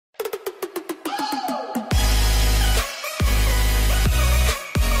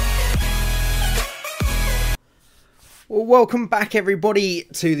Well, welcome back everybody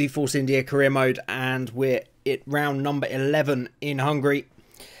to the Force India career mode, and we're at round number 11 in Hungary.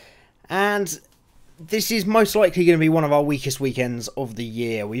 And this is most likely going to be one of our weakest weekends of the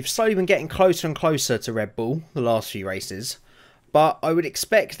year. We've slowly been getting closer and closer to Red Bull the last few races, but I would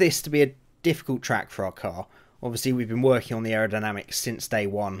expect this to be a difficult track for our car. Obviously, we've been working on the aerodynamics since day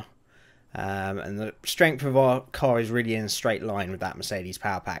one, and the strength of our car is really in a straight line with that Mercedes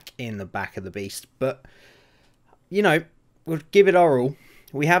power pack in the back of the beast. But you know, we'll give it our all.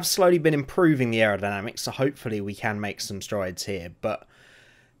 We have slowly been improving the aerodynamics, so hopefully we can make some strides here. But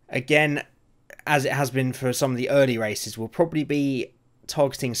again, as it has been for some of the early races, we'll probably be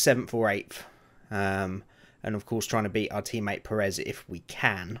targeting 7th or 8th. And of course trying to beat our teammate Perez if we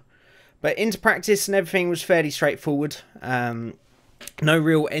can. But into practice and everything was fairly straightforward. No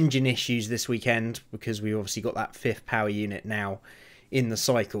real engine issues this weekend because we obviously got that 5th power unit now in the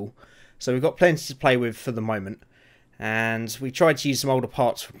cycle. So we've got plenty to play with for the moment. And we tried to use some older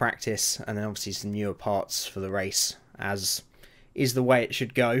parts for practice, and then obviously some newer parts for the race, as is the way it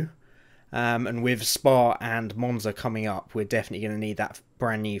should go. And with Spa and Monza coming up, we're definitely going to need that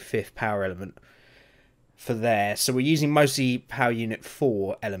brand new 5th power element for there. So we're using mostly power unit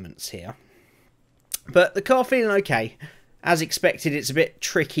 4 elements here. But the car feeling okay. As expected, it's a bit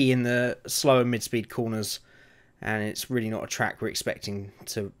tricky in the slower mid-speed corners, and it's really not a track we're expecting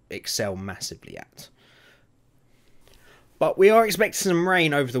to excel massively at. But we are expecting some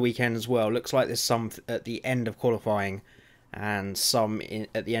rain over the weekend as well. Looks like there's some at the end of qualifying and some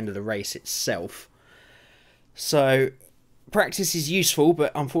at the end of the race itself. So practice is useful,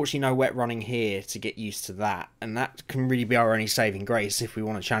 but unfortunately no wet running here to get used to that. And that can really be our only saving grace if we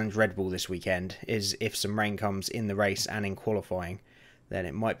want to challenge Red Bull this weekend, is if some rain comes in the race and in qualifying, then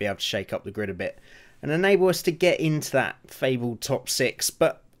it might be able to shake up the grid a bit and enable us to get into that fabled top 6.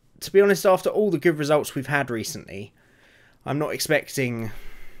 But to be honest, after all the good results we've had recently, I'm not expecting...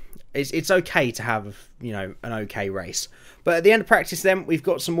 It's okay to have, you know, an okay race. But at the end of practice then, we've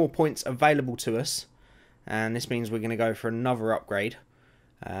got some more points available to us. And this means we're going to go for another upgrade.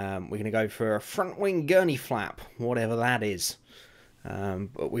 We're going to go for a front wing gurney flap, whatever that is.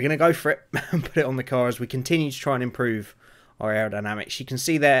 But we're going to go for it and put it on the car as we continue to try and improve our aerodynamics. You can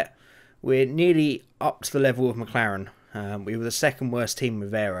see there, we're nearly up to the level of McLaren. We were the second worst team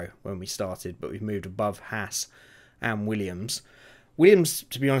with aero when we started, but we've moved above Haas and Williams. Williams,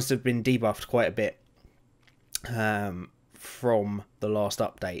 to be honest, have been debuffed quite a bit from the last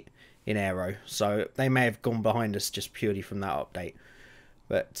update in aero, so they may have gone behind us just purely from that update.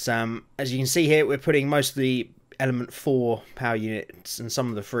 But as you can see here, we're putting most of the element 4 power units and some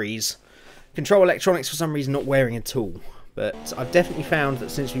of the 3s. Control electronics for some reason not wearing at all, but I've definitely found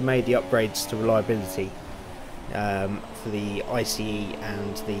that since we made the upgrades to reliability for the ICE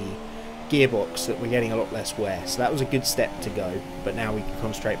and the gearbox, that we're getting a lot less wear, so that was a good step to go. But now we can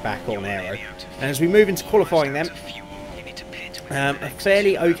concentrate back on aero, and as we move into qualifying then, a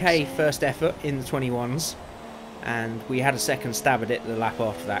fairly okay first effort in the 21s, and we had a second stab at it the lap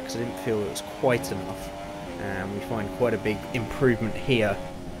after that because I didn't feel it was quite enough, and we find quite a big improvement here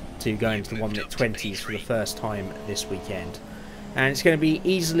to going to the 1 minute 20s for the first time this weekend. And it's going to be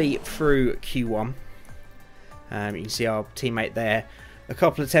easily through Q1. You can see our teammate there a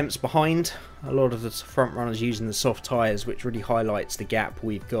couple of attempts behind. A lot of the front runners using the soft tyres, which really highlights the gap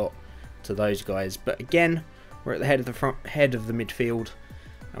we've got to those guys. But again, we're at the head of the midfield,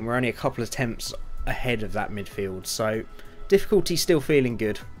 and we're only a couple of attempts ahead of that midfield. So difficulty still feeling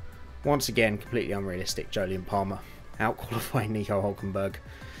good. Once again, completely unrealistic. Jolyon Palmer out qualifying Nico Hulkenberg.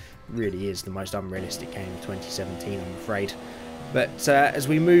 Really is the most unrealistic game of 2017, I'm afraid. But as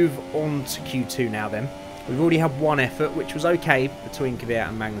we move on to Q2 now then, we've already had one effort, which was okay between Kvyat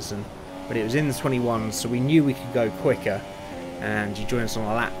and Magnussen, but it was in the 21s, so we knew we could go quicker. And you join us on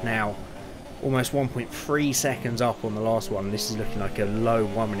a lap now, almost 1.3 seconds up on the last one. This is looking like a low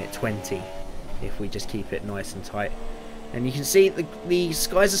 1 minute 20 if we just keep it nice and tight. And you can see the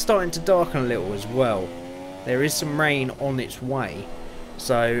skies are starting to darken a little as well. There is some rain on its way,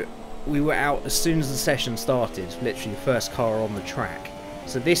 so we were out as soon as the session started, literally the first car on the track.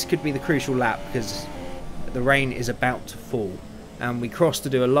 So this could be the crucial lap because the rain is about to fall, and we crossed to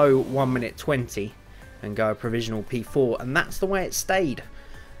do a low 1 minute 20 and go a provisional P4, and that's the way it stayed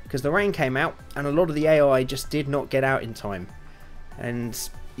because the rain came out and a lot of the AI just did not get out in time. And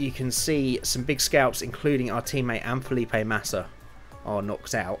you can see some big scalps, including our teammate and Felipe Massa, are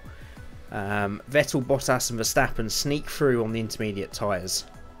knocked out. Vettel, Bottas and Verstappen sneak through on the intermediate tyres,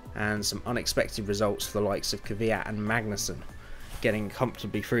 and some unexpected results for the likes of Kvyat and Magnussen getting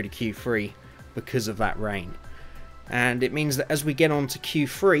comfortably through to Q3 because of that rain. And it means that as we get on to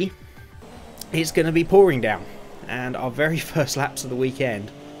Q3, it's going to be pouring down. and our very first laps of the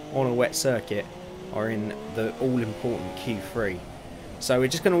weekend on a wet circuit are in the all-important Q3. So we're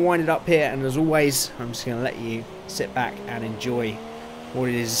just going to wind it up here, and as always I'm just going to let you sit back and enjoy what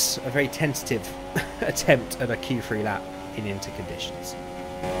is a very tentative attempt at a Q3 lap in Inter conditions.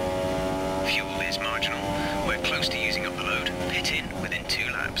 Fuel is marginal. We're close to using up the load. Pit in within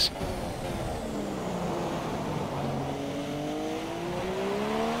 2 laps.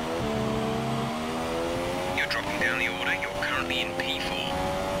 You're dropping down the order. You're currently in P4.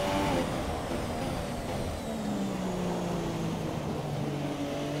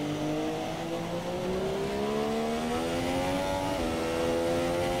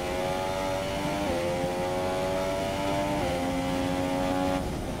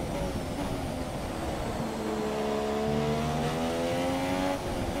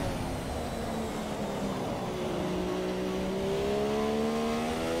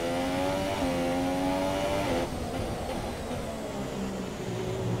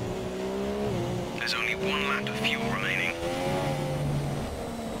 There's only 1 lap of fuel remaining.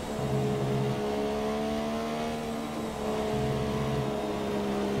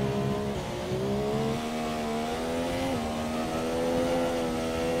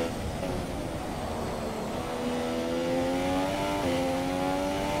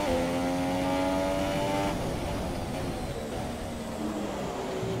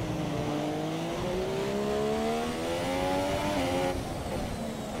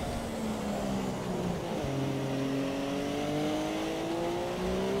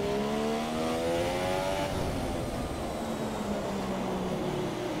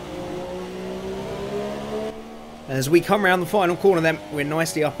 As we come around the final corner then, we're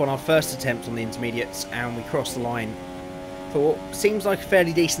nicely up on our first attempt on the intermediates, and we cross the line for what seems like a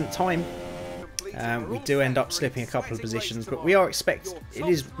fairly decent time. We do end up slipping a couple of positions, but we are it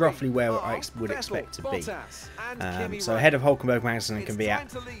is roughly where I would expect to be. So ahead of Hulkenberg, Magnussen can be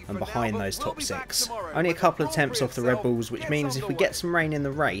at, and behind those top 6. Only a couple of attempts off the Red Bulls, which means if we get some rain in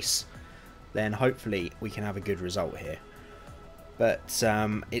the race, then hopefully we can have a good result here. But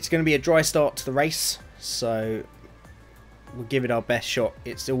it's going to be a dry start to the race, so we'll give it our best shot.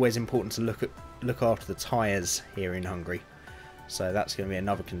 It's always important to look after the tyres here in Hungary, so that's going to be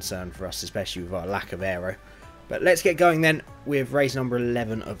another concern for us, especially with our lack of aero. But let's get going then with race number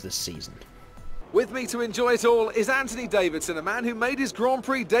 11 of the season. With me to enjoy it all is Anthony Davidson, a man who made his Grand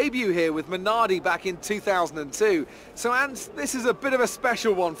Prix debut here with Minardi back in 2002. So Ant, this is a bit of a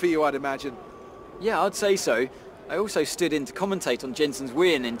special one for you, I'd imagine. Yeah, I'd say so. I also stood in to commentate on Jensen's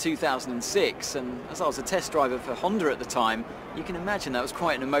win in 2006, and as I was a test driver for Honda at the time, you can imagine that was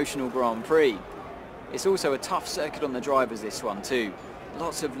quite an emotional Grand Prix. It's also a tough circuit on the drivers, this one too.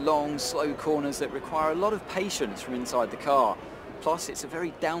 Lots of long, slow corners that require a lot of patience from inside the car. Plus, it's a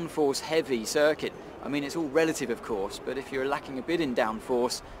very downforce heavy circuit. I mean, it's all relative of course, but if you're lacking a bit in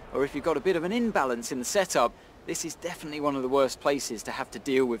downforce, or if you've got a bit of an imbalance in the setup, this is definitely one of the worst places to have to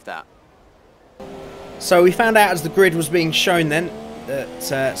deal with that. So we found out as the grid was being shown then that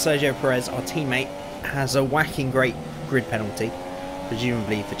Sergio Perez, our teammate, has a whacking great grid penalty,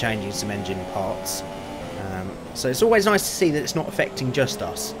 presumably for changing some engine parts. So it's always nice to see that it's not affecting just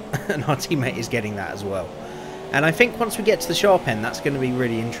us, and our teammate is getting that as well. And I think once we get to the sharp end, that's going to be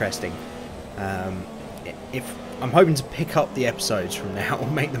really interesting. If I'm hoping to pick up the episodes from now or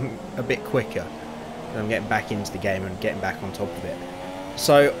make them a bit quicker. I'm getting back into the game and getting back on top of it.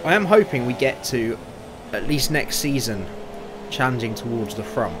 So I am hoping we get to at least next season challenging towards the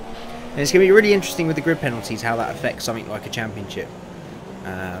front. And it's going to be really interesting with the grid penalties how that affects something like a championship.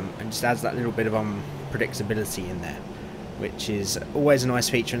 And just adds that little bit of unpredictability in there, which is always a nice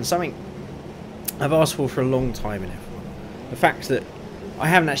feature and something I've asked for a long time in F1. The fact that I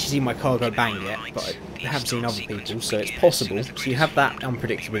haven't actually seen my car go bang yet, but I have seen other people, so it's possible. So you have that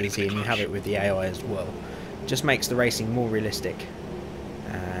unpredictability and you have it with the AI as well. It just makes the racing more realistic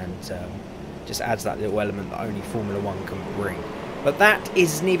and just adds that little element that only Formula 1 can bring. But that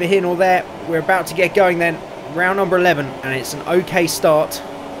is neither here nor there. We're about to get going then. Round number 11, and it's an okay start.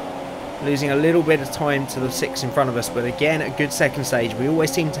 Losing a little bit of time to the 6 in front of us, but again, a good second stage. We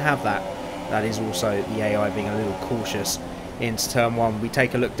always seem to have that. That is also the AI being a little cautious into turn 1. We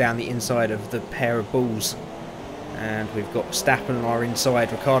take a look down the inside of the pair of bulls, and we've got Verstappen on our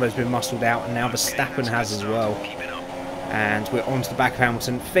inside. Ricciardo's been muscled out, and now Verstappen has as well. And we're onto the back of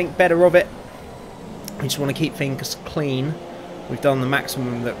Hamilton. Think better of it. We just want to keep things clean. We've done the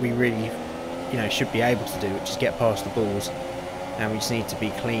maximum that we really, should be able to do, which is get past the bulls, and we just need to be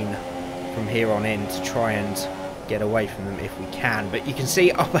clean from here on in to try and get away from them if we can. But you can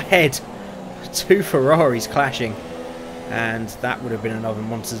see up ahead 2 Ferraris clashing, and that would have been another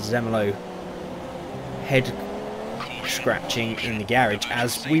Montezemolo head scratching in the garage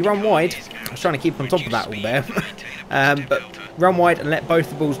as we run wide. I was trying to keep on top of that all there. But run wide and let both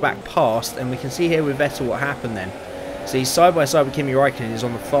the balls back past, and we can see here with Vettel what happened then. So he's side by side with Kimi Raikkonen, is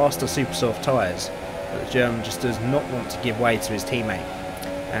on the faster super soft tyres, but the German just does not want to give way to his teammate,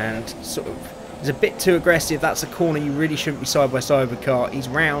 and sort of is a bit too aggressive. That's a corner you really shouldn't be side by side with a car. He's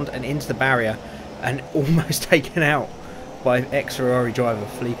round and into the barrier and almost taken out by ex-Ferrari driver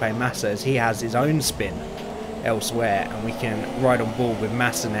Felipe Massa, as he has his own spin elsewhere, and we can ride on board with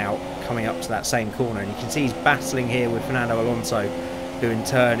Massa now coming up to that same corner, and you can see he's battling here with Fernando Alonso, who in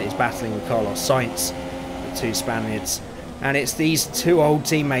turn is battling with Carlos Sainz, the two Spaniards, and it's these two old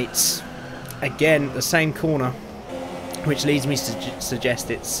teammates again, the same corner, which leads me to suggest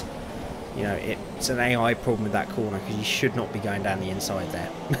it's, you know, it's an AI problem with that corner, because you should not be going down the inside there.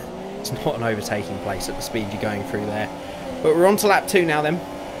 It's not an overtaking place at the speed you're going through there. But we're on to lap 2 now then,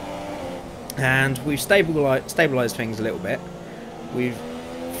 and we've stabilised things a little bit.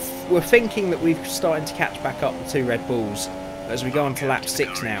 We're thinking that we're starting to catch back up the two Red Bulls as we go on to lap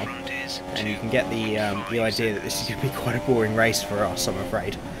 6 now, and you can get the idea that this is going to be quite a boring race for us, I'm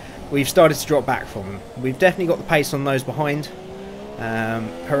afraid. We've started to drop back from them. We've definitely got the pace on those behind.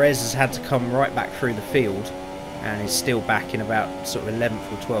 Perez has had to come right back through the field and is still back in about sort of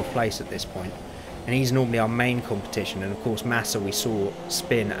 11th or 12th place at this point. And he's normally our main competition, and of course Massa we saw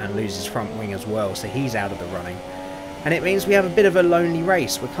spin and lose his front wing as well, so he's out of the running. And it means we have a bit of a lonely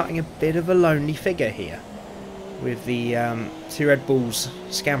race. We're cutting a bit of a lonely figure here, with the two Red Bulls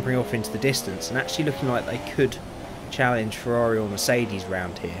scampering off into the distance and actually looking like they could challenge Ferrari or Mercedes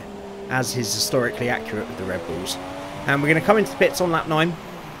round here, as is historically accurate with the Red Bulls. And we're going to come into the pits on lap 9.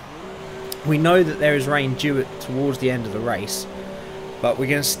 We know that there is rain due towards the end of the race, but we're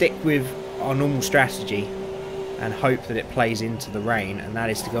going to stick with our normal strategy and hope that it plays into the rain, and that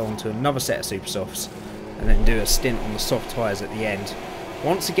is to go on to another set of super softs and then do a stint on the soft tyres at the end.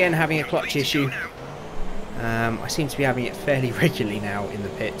 Once again having a clutch issue. I seem to be having it fairly regularly now in the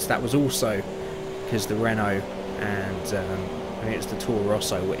pits. That was also because the Renault and I think it's the Toro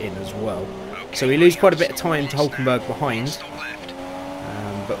Rosso were in as well. So we lose quite a bit of time to Hulkenberg behind,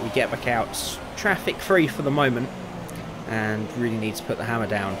 but we get back out traffic free for the moment and really need to put the hammer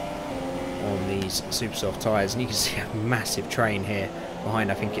down on these super soft tyres. And you can see a massive train here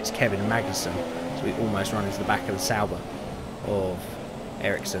behind. I think it's Kevin Magnussen, so we almost run into the back of the Sauber of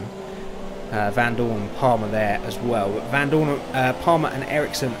Ericsson. Van Dorn and Palmer there as well, but Van Dorn, Palmer and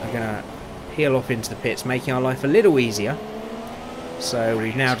Ericsson are going to peel off into the pits, making our life a little easier. So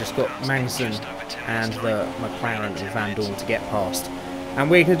we've now just got Magnussen and the McLaren and Van Dorn to get past, and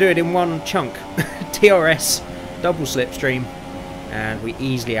we're going to do it in one chunk. DRS, double slipstream, and we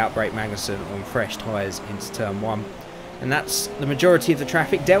easily outbrake Magnussen on fresh tyres into turn 1, and that's the majority of the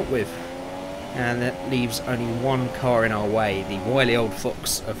traffic dealt with, and that leaves only one car in our way, the wily old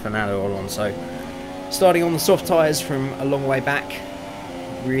fox of Fernando Alonso, starting on the soft tyres from a long way back,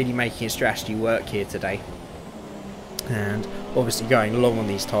 really making his strategy work here today, and obviously going long on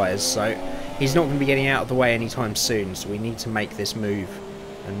these tyres, so he's not going to be getting out of the way anytime soon, so we need to make this move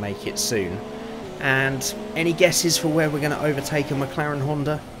and make it soon. And any guesses for where we're going to overtake a McLaren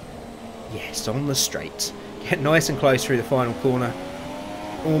Honda? Yes, on the straight. Get nice and close through the final corner.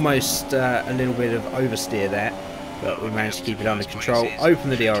 Almost a little bit of oversteer there, but we managed to keep it under control. Open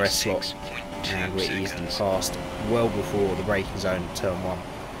the DRS slot, and we're easily past well before the braking zone of turn 1.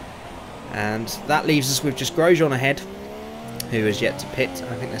 And that leaves us with just Grosjean ahead, who has yet to pit.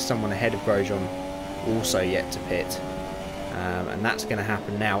 I think there's someone ahead of Grosjean also yet to pit. And that's going to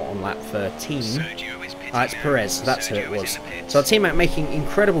happen now on lap 13. It's Perez, so that's who it was. So our teammate making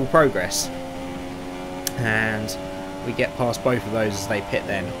incredible progress, and we get past both of those as they pit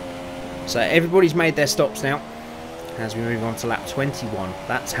then. So everybody's made their stops now as we move on to lap 21.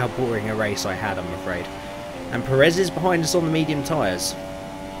 That's how boring a race I had, I'm afraid. And Perez is behind us on the medium tyres,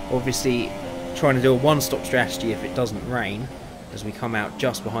 obviously trying to do a one-stop strategy if it doesn't rain, as we come out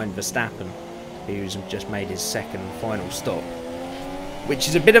just behind Verstappen, who's just made his second and final stop, which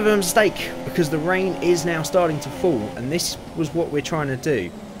is a bit of a mistake because the rain is now starting to fall, and this was what we're trying to do.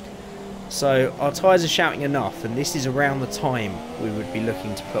 So our tyres are shouting enough, and this is around the time we would be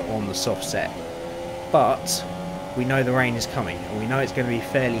looking to put on the soft set, but we know the rain is coming, and we know it's going to be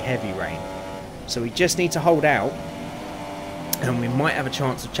fairly heavy rain, so we just need to hold out, and we might have a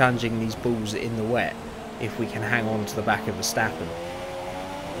chance of challenging these bulls in the wet if we can hang on to the back of Verstappen.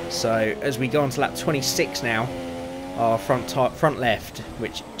 So as we go on to lap 26 now, our front left,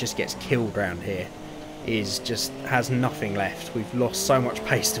 which just gets killed around here, has nothing left. We've lost so much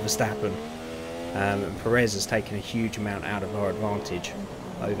pace to Verstappen, and Perez has taken a huge amount out of our advantage.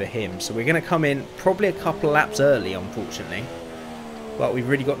 over him. So we're going to come in probably a couple of laps early, unfortunately. But we've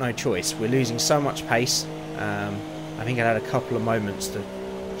really got no choice. We're losing so much pace. I think I had a couple of moments to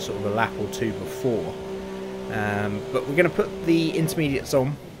sort of a lap or two before. But we're going to put the intermediates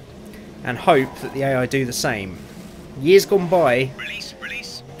on and hope that the AI do the same. Years gone by,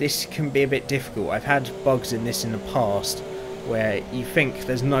 this can be a bit difficult. I've had bugs in this in the past where you think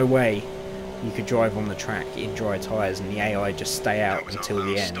there's no way you could drive on the track in dry tyres and the AI just stay out until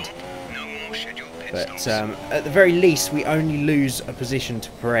the end. But at the very least, we only lose a position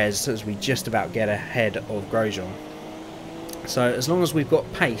to Perez as we just about get ahead of Grosjean. So as long as we've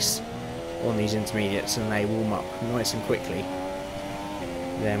got pace on these intermediates and they warm up nice and quickly,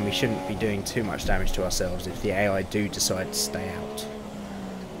 then we shouldn't be doing too much damage to ourselves if the AI do decide to stay out.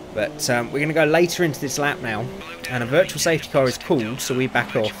 But we're going to go later into this lap now, and a virtual safety car is called, so we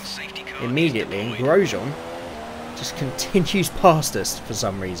back off immediately, and Grosjean just continues past us for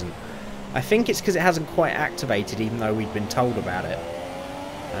some reason. I think it's because it hasn't quite activated, even though we'd been told about it.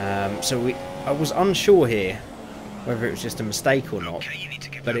 I was unsure here whether it was just a mistake or not,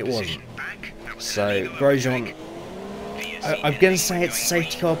 but it wasn't. So Grosjean, I'm going to say it's a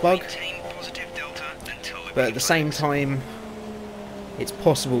safety car bug, but at the same time it's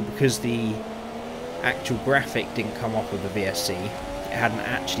possible because the actual graphic didn't come off of the VSC, it hadn't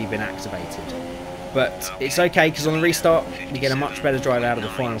actually been activated. But it's okay, because on the restart we get a much better drive out of the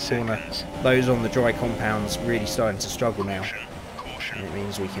final corner. Those on the dry compounds really starting to struggle now, and it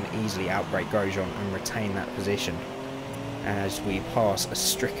means we can easily outbrake Grosjean and retain that position as we pass a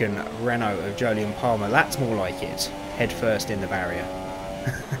stricken Renault of Jolyon Palmer. That's more like it, head first in the barrier,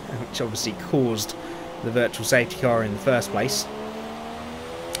 which obviously caused the virtual safety car in the first place.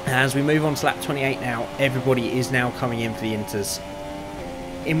 As we move on to lap 28 now, everybody is now coming in for the Inters.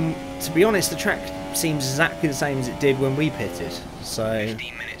 To be honest, the track seems exactly the same as it did when we pitted, so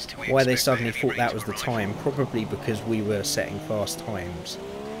why they suddenly thought that was the time, probably because we were setting fast times,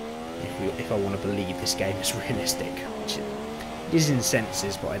 if I want to believe this game is realistic, which it is in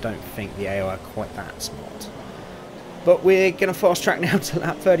senses, but I don't think the AI are quite that smart. But we're going to fast track now to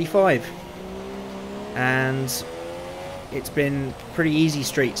lap 35, and it's been pretty easy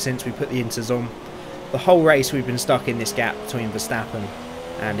street since we put the Inters on. The whole race we've been stuck in this gap between Verstappen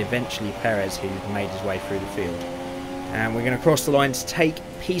and eventually Perez, who made his way through the field. And we're going to cross the line to take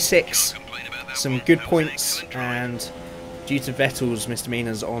P6, some good points, and due to Vettel's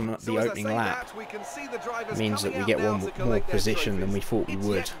misdemeanors on the opening lap, means that we get one more position than we thought we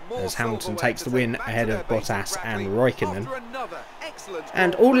would, as Hamilton takes the win ahead of Bottas and Raikkonen.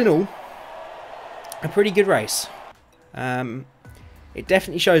 And all in all, a pretty good race. It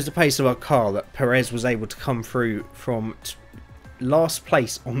definitely shows the pace of our car that Perez was able to come through from last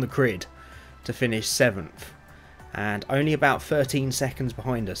place on the grid to finish 7th, and only about 13 seconds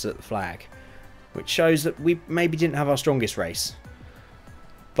behind us at the flag, which shows that we maybe didn't have our strongest race,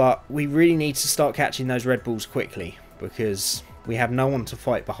 but we really need to start catching those Red Bulls quickly because we have no one to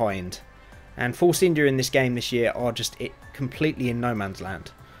fight behind, and Force India in this game this year are just completely in no man's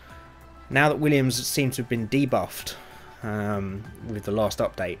land. Now that Williams seems to have been debuffed with the last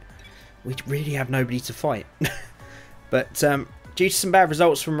update, we really have nobody to fight. But due to some bad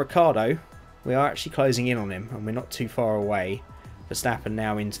results from Ricciardo, we are actually closing in on him, and we're not too far away. Verstappen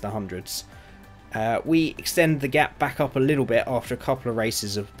now into the hundreds. We extend the gap back up a little bit after a couple of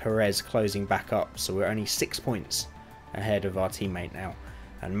races of Perez closing back up, so we're only 6 points ahead of our teammate now,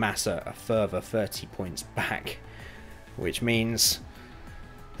 and Massa a further 30 points back, which means,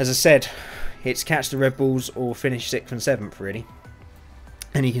 as I said, it's catch the Red Bulls or finish 6th and 7th really.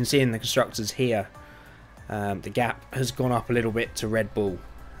 And you can see in the constructors here, the gap has gone up a little bit to Red Bull,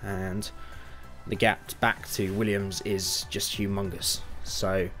 and the gap back to Williams is just humongous.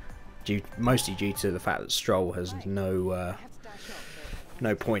 So, mostly due to the fact that Stroll has no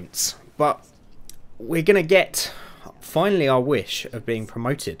points. But we're going to get finally our wish of being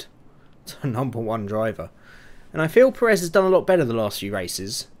promoted to #1 driver. And I feel Perez has done a lot better the last few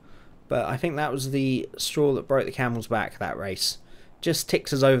races, but I think that was the straw that broke the camel's back, that race. Just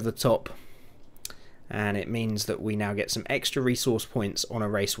ticks us over the top, and it means that we now get some extra resource points on a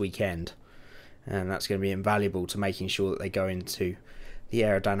race weekend, and that's going to be invaluable to making sure that they go into the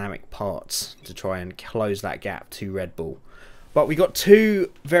aerodynamic parts to try and close that gap to Red Bull. But we've got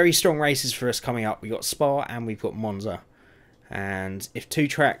two very strong races for us coming up. We've got Spa and we've got Monza, and if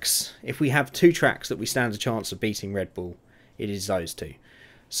we have two tracks that we stand a chance of beating Red Bull, it is those two.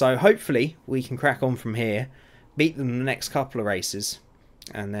 So hopefully we can crack on from here, beat them the next couple of races,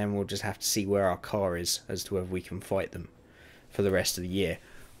 and then we'll just have to see where our car is as to whether we can fight them for the rest of the year.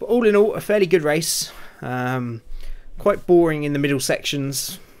 But all in all, a fairly good race. quite boring in the middle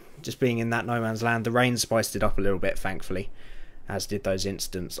sections, just being in that no man's land. The rain spiced it up a little bit, thankfully, as did those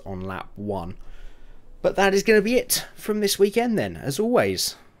incidents on lap 1. But that is going to be it from this weekend then. As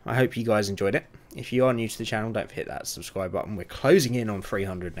always, I hope you guys enjoyed it. If you are new to the channel, don't hit that subscribe button. We're closing in on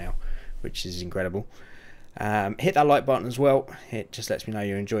 300 now, which is incredible. Hit that like button as well. It just lets me know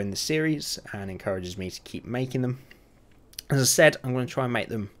you're enjoying the series and encourages me to keep making them. As I said, I'm going to try and make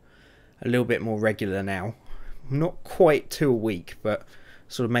them a little bit more regular now. Not quite 2 a week, but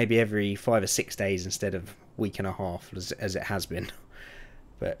sort of maybe every 5 or 6 days instead of week and a half as it has been.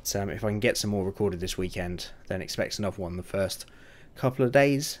 But if I can get some more recorded this weekend, then expect another one the first couple of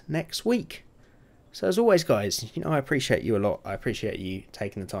days next week. So as always, guys, you know I appreciate you a lot. I appreciate you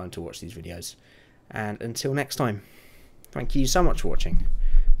taking the time to watch these videos. And until next time, thank you so much for watching,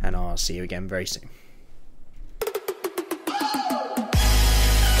 and I'll see you again very soon.